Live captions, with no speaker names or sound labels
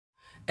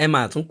ẹ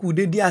máa tún kú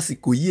dédé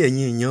àsìkò yìí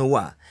ẹ̀yin èèyàn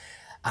wa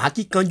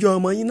àkíkanjú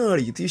ọmọ yín náà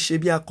rèé tí í ṣe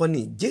bí akọni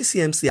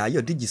JCMC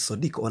Ayọ̀dèjì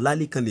Sodiq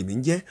Ọlálékan lèmi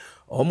ń jẹ́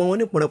ọmọ wọn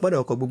ní pọ̀nrọ̀pọ̀dọ̀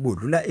ọkọ̀ gbogbo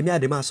òdúlá èmi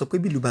àdè máa sọ pé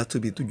bí ìlú bá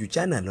tóbi tó ju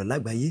China lọ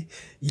lágbàáyé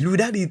ìlú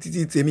dáàdi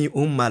títí tèmi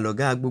òun máa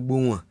lọ̀gá gbogbo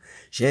wọn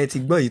ṣe é ti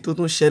gbọ́ yìí tó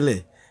tún ṣẹlẹ̀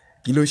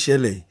kí ló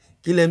ṣẹlẹ̀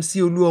kí MC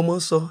Oluomo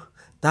sọ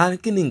ta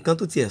kí ni nǹkan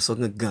tó tiẹ̀ sọ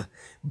gangan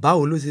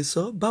báwo ló ṣe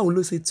sọ báwo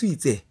ló ṣe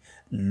tweet ẹ̀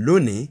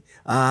lónìí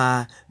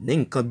ní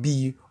nǹkan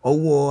bíi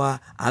ọwọ́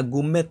aago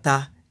mẹ́ta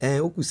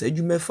ó kù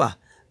ìṣẹ́jú mẹ́fà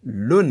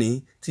lónìí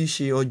tí í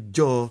ṣe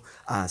ọjọ́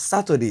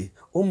Saturday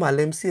ó mà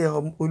MC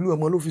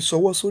Oluomo ló fi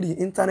ṣọwọ́ sórí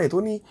íńtánẹ́ẹ̀tì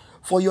ó ní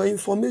for your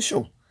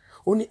information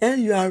ó ní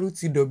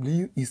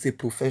NURTW is a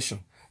profession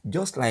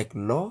just like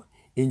law,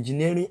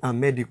 engineering and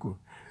medical.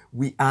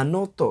 We are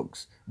not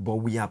thugs but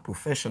we are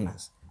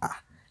professionals.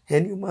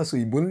 Ẹni ó máa sọ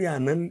ìbò ńlẹ̀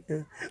àná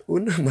ó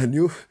náà mà ní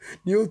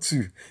ó tù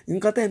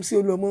nǹkan tẹ́ MC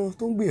Oluomo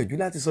tó ń gbìyànjú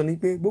láti sọ ni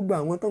pé gbogbo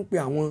àwọn tó ń pe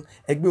àwọn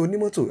ẹgbẹ́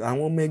onímọ́tò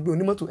àwọn ọmọ ẹgbẹ́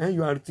onímọ́tò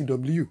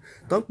NURTW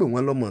tó ń pè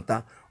wọ́n lọ́mọ ta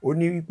ó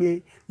ní wípé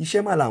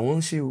iṣẹ́ mà làwọn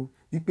ń ṣe o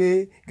wípé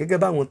gẹ́gẹ́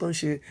báwọn tó ń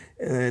ṣe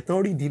tó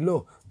ń read law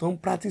tó ń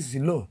practice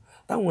law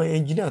táwọn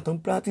engineer tó ń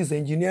practice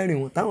engineering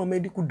wọn táwọn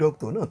medical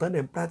doctor náà tó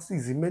ń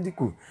practice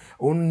medical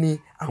ó ní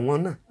àwọn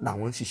náà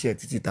làwọn ń ṣiṣẹ́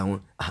títí táwọn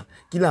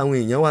kí làwọn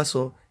èèyàn wá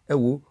sọ ẹ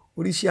wo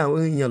oríṣi àwọn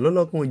èèyàn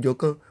lọ́lọ́kan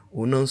òjọ̀kan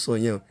òun náà ń sọ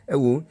yẹn ẹ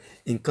wo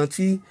nǹkan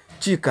tí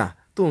Chika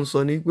tó ń sọ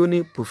ni pé ó ní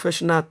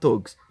professional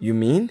thugs you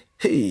mean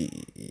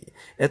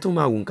ẹ tún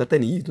máa wo nǹkan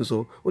tẹ́ni yìí tó sọ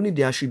ó ní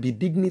there should be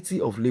dignity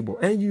of labour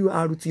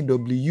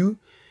NURTW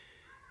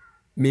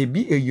may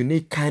be a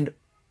unique kind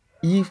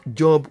of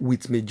job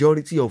with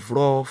majority of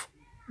rough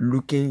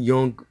looking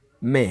young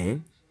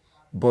men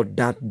but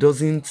that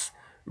doesn't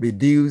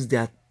reduce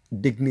their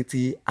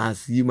dignity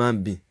as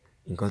human being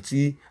nǹkan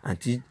tí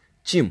àǹtí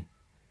Chim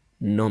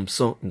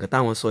nọmsọ nǹkan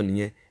táwọn sọ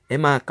nìyẹn ẹ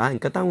máa kà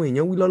nǹkan táwọn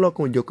èèyàn wí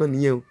lọ́lọ́kan òjọ̀kan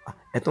nìyẹn o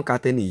ẹ tún ka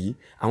tẹ́ni yìí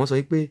àwọn sọ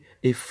wípé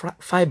a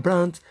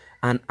vibrant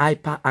and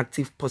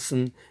hyperactive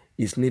person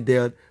is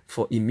needed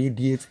for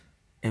immediate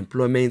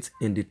employment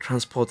in the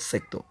transport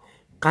sector.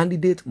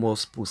 Candidate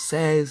must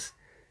pose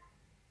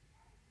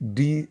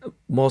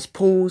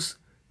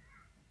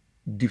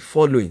the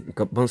following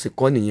nǹkan bọ́n ṣe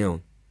kọ́ nìyẹn o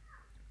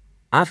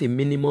have a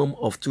minimum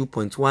of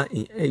 2.1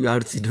 in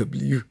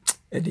NURTW.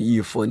 And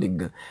you funny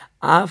gan.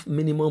 Have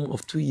minimum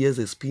of 2 years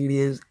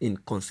experience in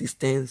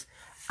consistent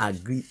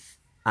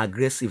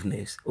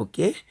aggressiveness.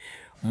 Okay,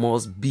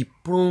 must be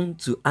prone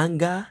to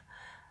anger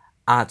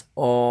at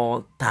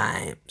all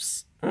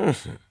times.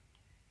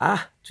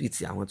 Tweet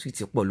àwọn tweet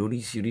pọ̀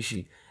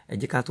lóríṣiríṣi. Ẹ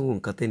jẹ́ ká tún wo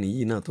nǹkan tẹ́ni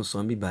yìí náà tó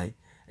sọ mí báyìí.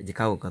 Ẹ jẹ́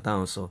ká wo nǹkan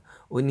táwọn sọ.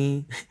 Ó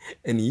ní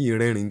ẹni yìí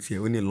rẹ́rìn tiẹ̀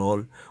ó ní lol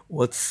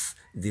what's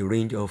the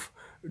range of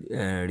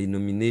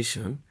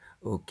renomination?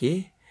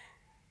 Okay.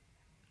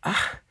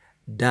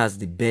 That's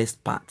the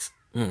best part.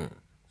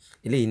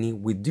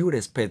 With due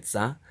respect,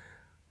 sir,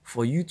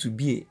 for you to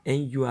be a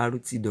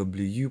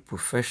NURTW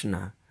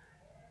professional,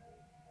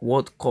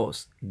 what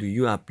course do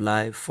you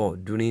apply for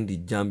during the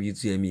JAMB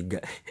UTME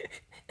guide?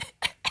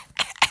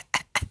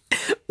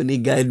 Only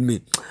guide me.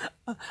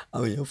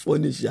 Àwọn èèyàn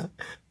fọ́ni ṣá,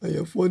 àwọn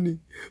èèyàn fọ́ni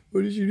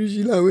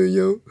oríṣiríṣi làwọn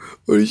èèyàn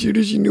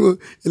oríṣiríṣi ni wọ́n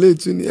eléyìí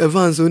tún ní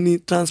Evans ó ní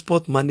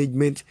transport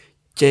management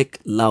check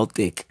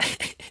LAUTECH.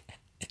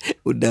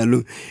 Ó dá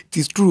lóhùn it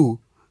is true.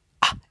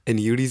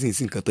 Ẹni yìí reason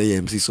sí nǹkan tó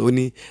yẹ MC sọ ó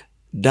ní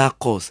that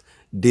course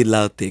dé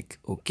LAUTECH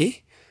okay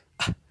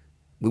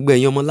gbogbo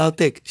ẹ̀yin ọmọ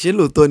LAUTECH ṣé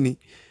lóòótọ́ ni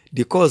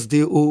the course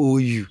dé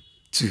OOU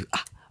too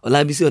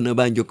Ọlábísí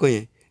Ọ̀nàbànjọ kọ́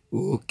yẹn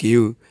okay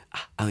o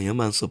àwọn èèyàn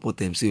máa ń support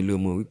MC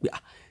Oluomo wípé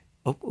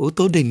ó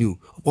tọ́ dẹ̀ ni o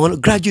ọ̀pọ̀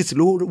graduate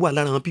ló wà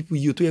lára àwọn people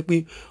yìí o tó yẹ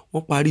pé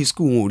wọ́n parí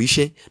school wọn ò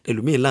ríṣẹ́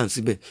ẹlòmíì láǹ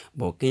síbẹ̀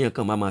bọ̀ kéèyàn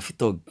kan máa fi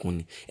tọ́ gun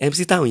ni MC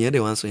táwọn èèyàn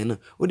dẹ̀ wá ń sọ yẹn náà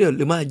ó dẹ̀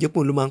lè máa jẹ́ pé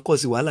òun ló máa ń kọ́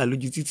sí wàhálà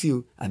lójú títí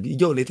o àbí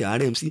ìjọ́ òun lè tẹ̀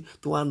ààrẹ MC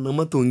tó wá na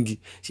mọ́tò ń gi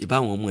ṣe bá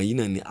àwọn ọmọ yìí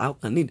náà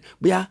ni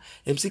bóyá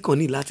MC kan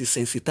ní láti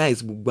sensitize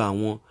gbogbo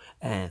àwọn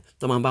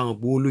tó máa bá wọn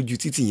gbowó lójú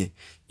títì yẹn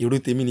èrò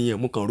tèmi nìyẹn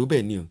mo kàn rú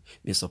bẹ́ẹ̀ ni o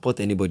mi support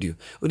anybody o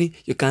ó ní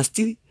you can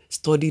still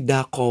study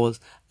that course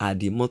at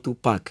the motor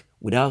park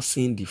without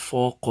seeing the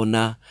four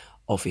corner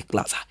of a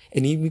class.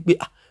 Ẹni wípé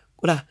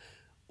kódà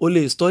o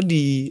lè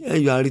study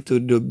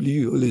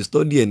NURTW o lè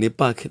study ẹ̀ ní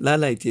park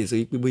láláì tí ẹ sọ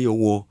wípé bóyá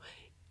wọ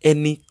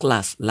any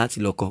class láti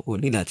lọ kọ́ o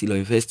ní láti lọ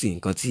university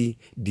nǹkan tí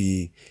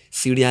the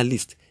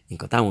serialist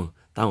nǹkan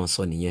táwọn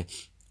sọ nìyẹn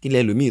kí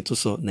lẹ́ lómi tó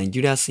sọ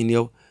Nigeria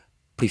senior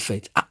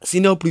prefect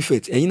senior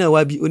prefect ẹ̀yin náà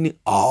wá bí ó ní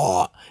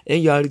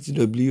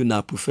NURTW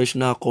na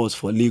professional course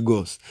for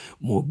Lagos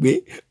mo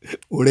gbé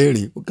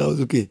orẹ́rìn ó káwọ́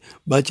sókè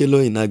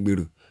bachelor in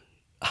agbèrò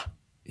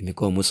èmi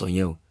kọ́ mo sọ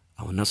yẹn o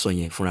àwọn náà sọ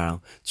yẹn fúnra wọn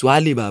tí wàá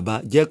lè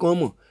bàbá jẹ́ kán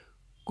mọ̀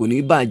kò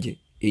ní bàjẹ́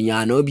èèyàn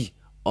ànábì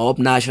up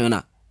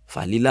national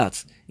Falilat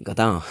nǹkan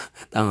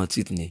táwọn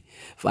tweet ni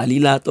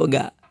Falilat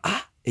ọ̀gá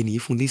ẹni yìí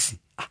fún lésì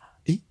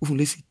ó fún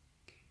lésì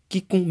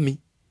kíkún mi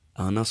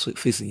àwọn náà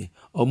fèsì yẹn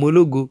ọmọ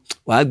ológo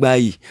wàá gba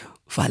yìí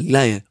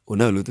Falilat yẹn òun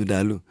náà ló tún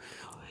dá lò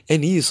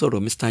ẹni yìí sọ̀rọ̀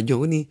Mr. John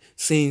ó ní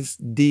since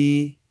the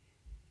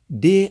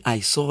day I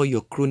saw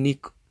your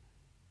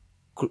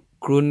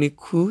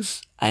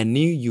chronicles I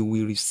knew you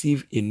will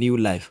receive a new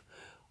life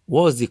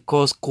What's the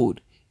course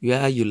code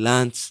where you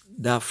learned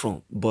that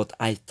from? But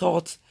I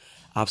thought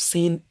I've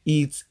seen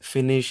it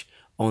finish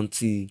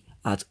until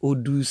at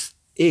Odu's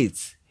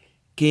 8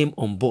 came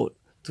on board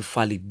to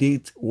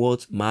validate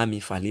what Mami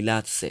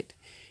Falilat said.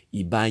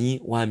 Ìbáyín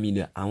 1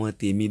 million àwọn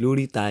tèmi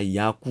lóríta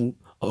ìyákú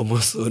ọmọ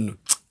sọnù.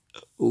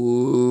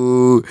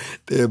 Ooo,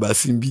 tẹ́ ẹ bá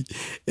sí bí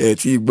ẹ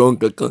ti gbọ́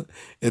nǹkan kan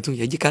ẹ tún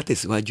ẹ jẹ́ ká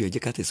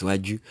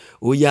tẹ̀síwájú.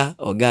 Ó yá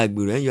ọ̀gá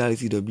agbèrò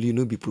NURTW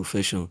no be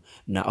profession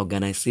na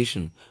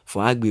organization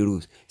for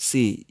agbèrò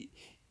say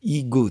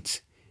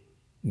e-goat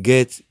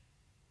get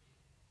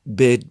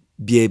beard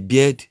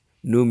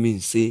no mean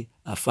say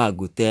afa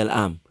go tell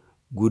am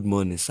good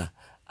morning sir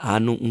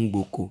àánú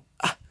ngboko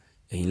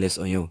ẹ̀yin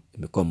lẹ́sọ̀ yẹn o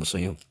èmi kọ́ mo sọ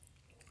yẹn o.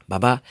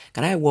 Baba,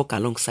 can I work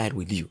alongside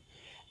with you?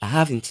 I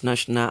have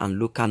international and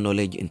local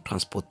knowledge in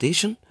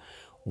transportation,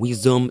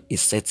 wisdom in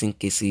certain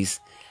cases,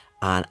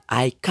 and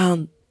I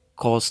can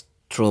cause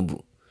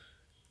trouble.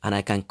 And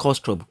I can cause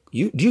trouble.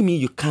 Do you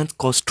mean you can't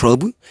cause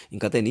trouble?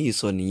 Nǹkan tẹ́ ní yìí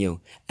sọ nìyẹn o.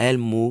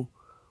 Elmo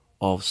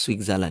of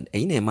Switzerland.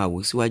 Ẹ̀yin náà ẹ máa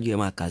wò síwájú, ẹ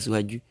máa kà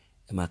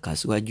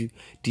síwájú.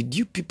 Did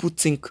you people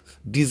think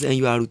these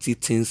NURT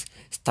things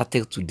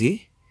started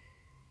today?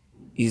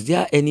 Is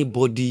there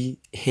anybody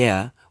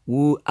here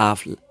who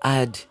have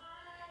had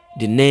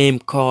the name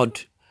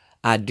called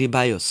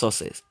Adebayo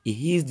Success?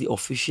 He is the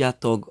official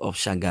thug of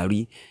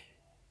Shagari.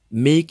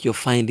 Make your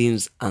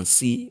findings and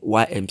see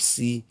why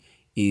MC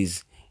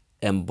is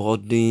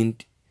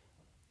embodied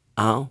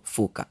and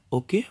focal.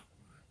 Okay?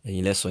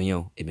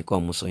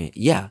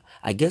 Yeah,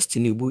 I guess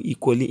Tinubu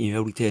equally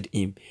inherited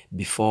him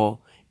before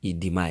his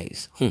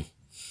demise.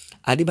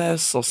 Adebayo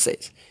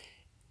Success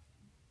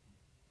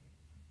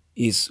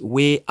is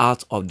way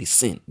out of the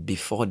scene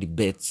before the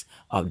birth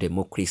of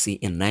democracy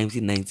in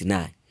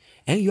 1999.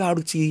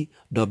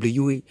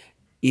 NURTW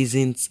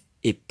isn't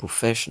a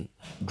profession.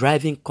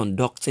 Driving,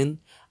 conducting,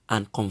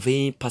 and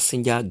conveying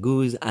passenger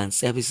goods and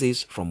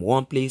services from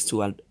one place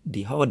to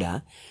the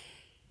other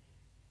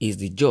is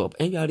the job.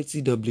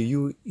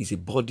 NURTW is a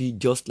body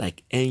just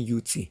like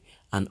NUT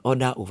and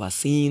other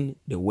overseeing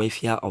the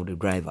welfare of the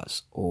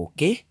drivers.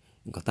 Okay?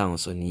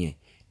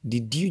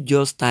 Did you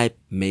just type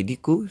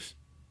medicals?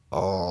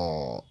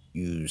 Oh,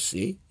 you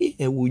see?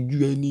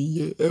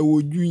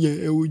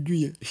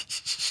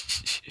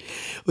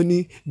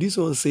 Only this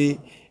one say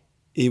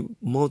a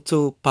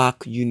motor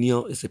park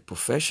union is a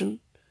profession.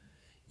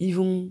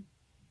 Even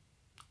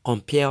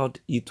compared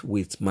it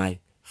with my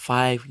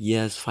 5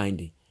 years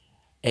finding,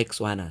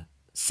 X1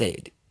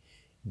 said,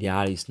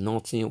 there is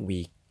nothing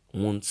we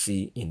won't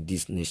see in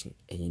this nation.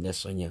 And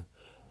that's on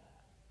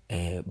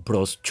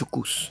Bros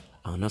Chukus.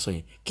 Àwọn náà sọ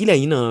yẹn kí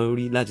lẹ́yìn náà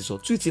rí láti sọ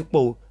tweet pọ̀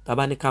o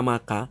tàbá ní ká máa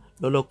kà á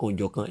lọ́lọ́kan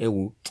òjọ̀kan ẹ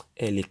wò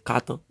ẹ lè kà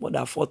tán more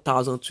than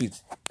 4,000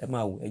 tweets ẹ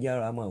máa wò ẹ jẹ́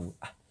ara máa wò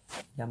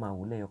ẹ máa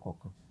wò lẹ́yọ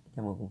kọ̀ọ̀kan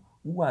ẹ máa wò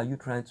who are you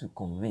trying to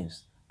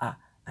convince?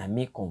 I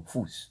may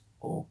confuse.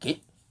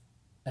 Okay,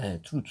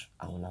 truth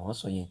àwọn làwọn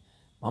sọ yẹn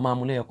màá máa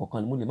mú lẹ́yọ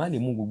kọ̀ọ̀kan mo lè má lè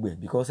mú gbogbo ẹ̀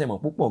because ẹ mọ̀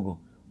púpọ̀ gan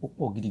ó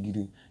pọ̀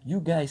gidigidi. You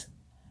guys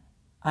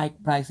hike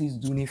prices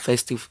during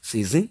festive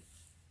season,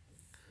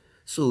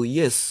 so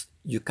yes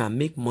you can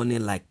make money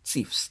like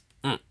thieves.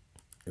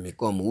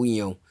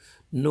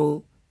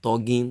 No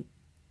thugging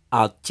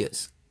out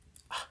chairs.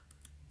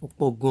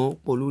 Ọ̀pọ̀ gan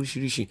ọ̀pọ̀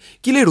lóríṣiríṣi.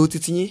 Kí lè rò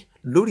títí yín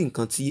lórí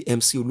nǹkan tí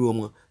MC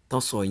Oluomo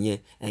tán sọ yẹn?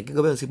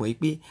 Gẹ́gẹ́ bẹ́ẹ̀ sì mọ̀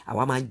pé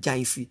àwa máa já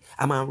yín sí,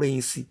 a máa rẹ́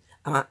yín sí,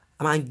 a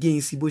máa gé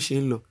yín sí bó ṣe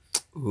ń lọ.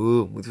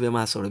 Mo ti fẹ́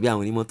máa sọ̀rọ̀ bí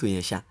àwọn onímọ́tò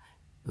yẹn ṣá.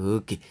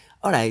 Okay,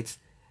 alright.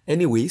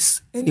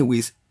 Anyways,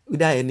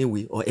 whether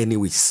anyway or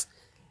anyways,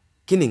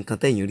 kí ni nǹkan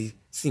tẹ̀yìn rí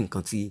sí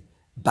nǹkan tí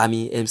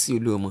Bami MC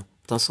Oluomo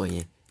tán sọ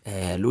yẹn?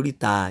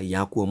 Lóríta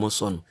ìyákú ọmọ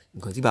sọnù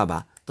nǹkan tí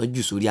bàbá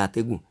tọ́jú sórí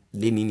atẹ́gùn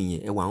léni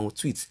nìyẹn. Ẹ wọ àwọn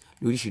tweet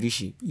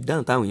lóríṣiríṣi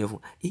ìdáhùn táwọn èèyàn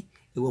fún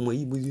ẹ wọ ọmọ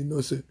yìí bó ṣe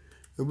nọ́ọ̀sẹ̀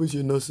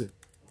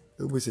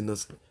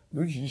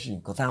lóríṣiríṣi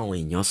nǹkan táwọn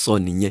èèyàn sọ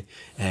nìyẹn.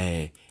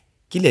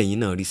 Kí lẹ́yìn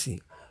náà rí sí?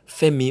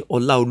 Fẹ́mi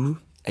Ọláolú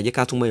ẹ jẹ́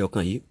ká tún mọ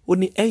ẹyọkan yìí ó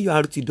ní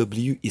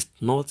NURTW is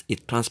not a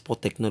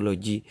transport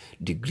technology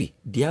degree,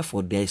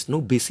 therefore there is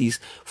no basis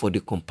for the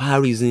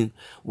comparison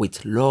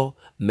with law,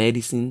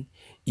 medicine,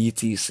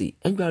 etc.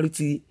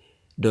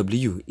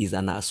 NURTW is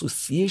an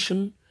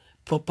association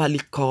properly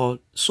called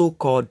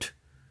so-called.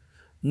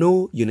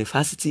 No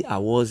university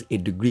awards a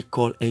degree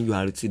called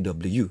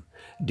NURTW.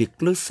 The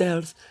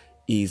closest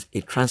is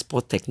a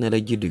transport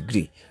technology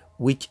degree,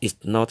 which is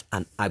not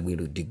an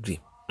agbero degree.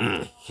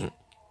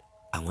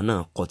 Àwọn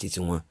náà kọ títí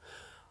wọn.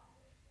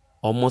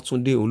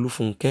 Ọmọtúndé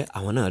Olúfúnkẹ́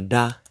àwọn náà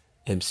dá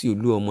MC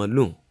Oluomo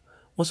lóhùn.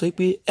 Wọ́n sọ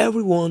pé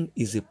everyone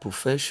is a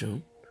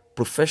professional.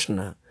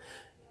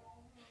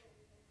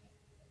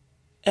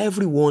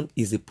 Everyone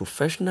is a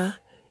professional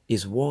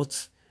is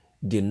what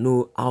they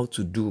know how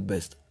to do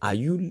best. As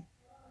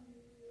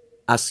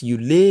you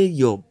lay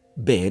your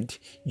bed,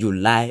 you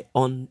lie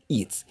on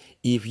it.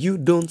 If you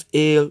don't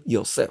ail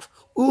yourself,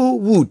 who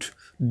would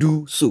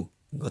do so?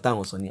 Nǹkan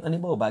táwọn sọ ni wọ́n ní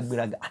báwo bá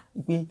gbéraga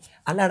pé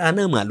alára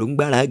náà mà ló ń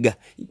gbáraga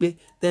pé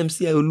MC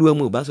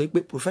Oluomo bá sọ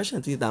pé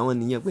profession ti tàwọn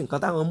nìyẹn pé nǹkan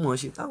táwọn mọ̀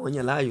ṣe táwọn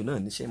yẹn láàyò náà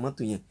níṣẹ́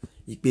mọ́tò yẹn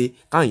pé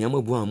káwọn èèyàn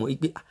mọ̀ bú àwọn mọ́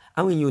pé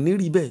àwọn èèyàn ò ní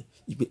rí bẹ́ẹ̀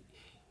ìpè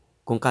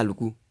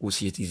kọ́ńkálukú kò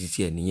ṣe ti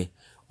ẹ̀ nìyẹn.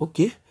 Ok,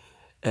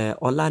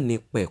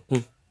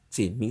 Ọlánipẹ̀kun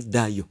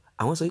Tèmídayọ̀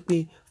àwọn sọ pé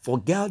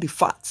forget the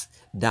fact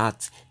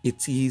that it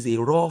is a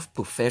rough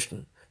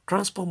profession.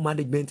 Transport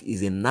management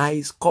is a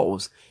nice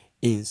course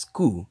in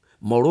school.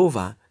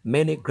 Moreover,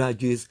 many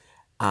graduates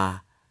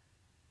are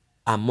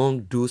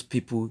among those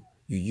people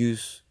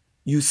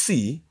you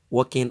see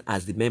working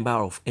as the member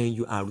of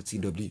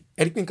NURTW.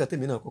 Ẹ rí pé nǹkan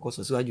tèmi náà kọ́kọ́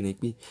sọ síwájú ni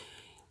pé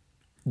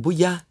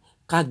bóyá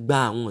ká gba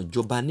àwọn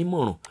ìjọba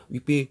nímọ̀ràn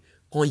wípé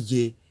kán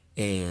yẹ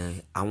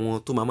àwọn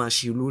tó máa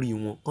ṣe olórí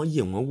wọn kán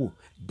yẹ̀ wọ́n wò.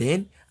 Then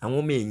àwọn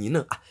ọmọ ẹ̀yìn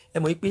náà ẹ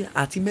mọ̀ wípé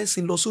àti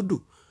mẹ́sìn lọ sódò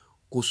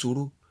kò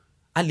ṣòro.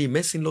 A lè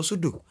mẹ́sìn lọ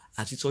sódò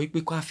àti sọ wípé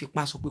ká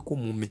fipá sọ pé kó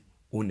mu mi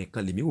òun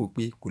nìkan lèmi wò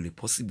pé kò lè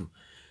possible.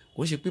 Kò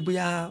ń ṣe pé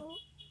bóyá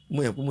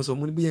mo yàn pé mo sọ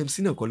mo ní bóyá MC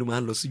náà kọ́ ló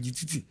máa ń lọ sójú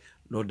títì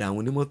lọ́dà àwọn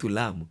onímọ́tò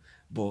láàmú.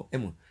 Bọ̀ ẹ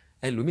mọ̀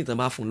ẹlòmíì tán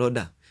bá fún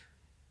lọ́dà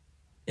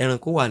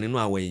ẹranko wà nínú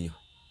àwọ̀ èèyàn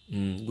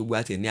gbogbo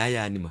àti ẹ̀ ní àyà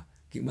animal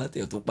kí n má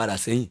tẹ̀ tó padà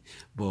sẹ́yìn.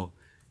 Bọ̀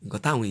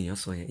nǹkan táwọn èèyàn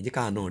sọ yẹn ẹ jẹ́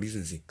káà náà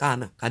reason sí káà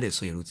náà ká dẹ̀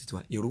sọ èrò títí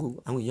wa. Èrò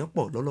àwọn èèyàn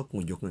pọ̀ lọ́lọ́kan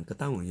òjọ̀kan nǹkan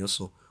táwọn èèyàn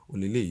sọ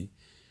òlélẹ̀ yìí.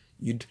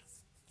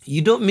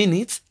 You don't mean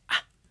it?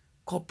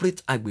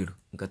 Corporate agbèrò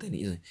nǹkan tẹ̀ ní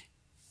ìsìn.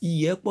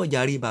 Iyẹ̀ pọ̀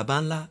jàre bàbá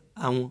ńlá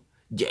àwọn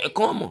jẹ́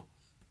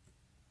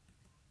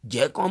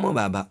kán mọ̀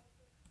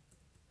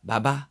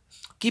bàbá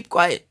keep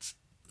quiet.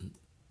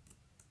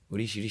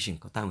 Oríṣiríṣi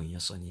nǹkan táwọn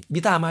èèyàn sọ nìyẹn. Bí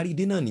tá a máa rí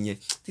dé náà nìyẹn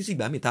títí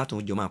ìgbà míì tá a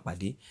tún jọ máa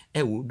pàdé.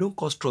 Ẹ wò don't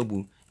cause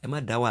trouble. Ẹ má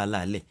dá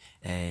wàhálà lẹ̀.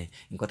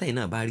 Nǹkan tẹ́yin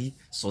náà bá rí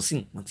sọ sí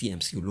nǹkan tí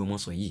MC Oluomo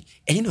sọ yìí.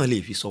 Ẹ̀yin náà lè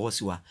fi ṣọwọ́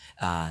sí wa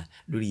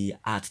lórí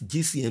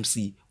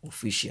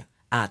 @JCMCofficial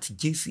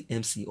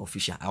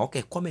 @JCMCofficial.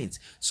 Àwọ̀kẹ́ comment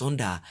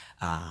sọ́ndà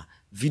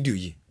fídíò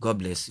yìí. God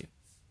bless you.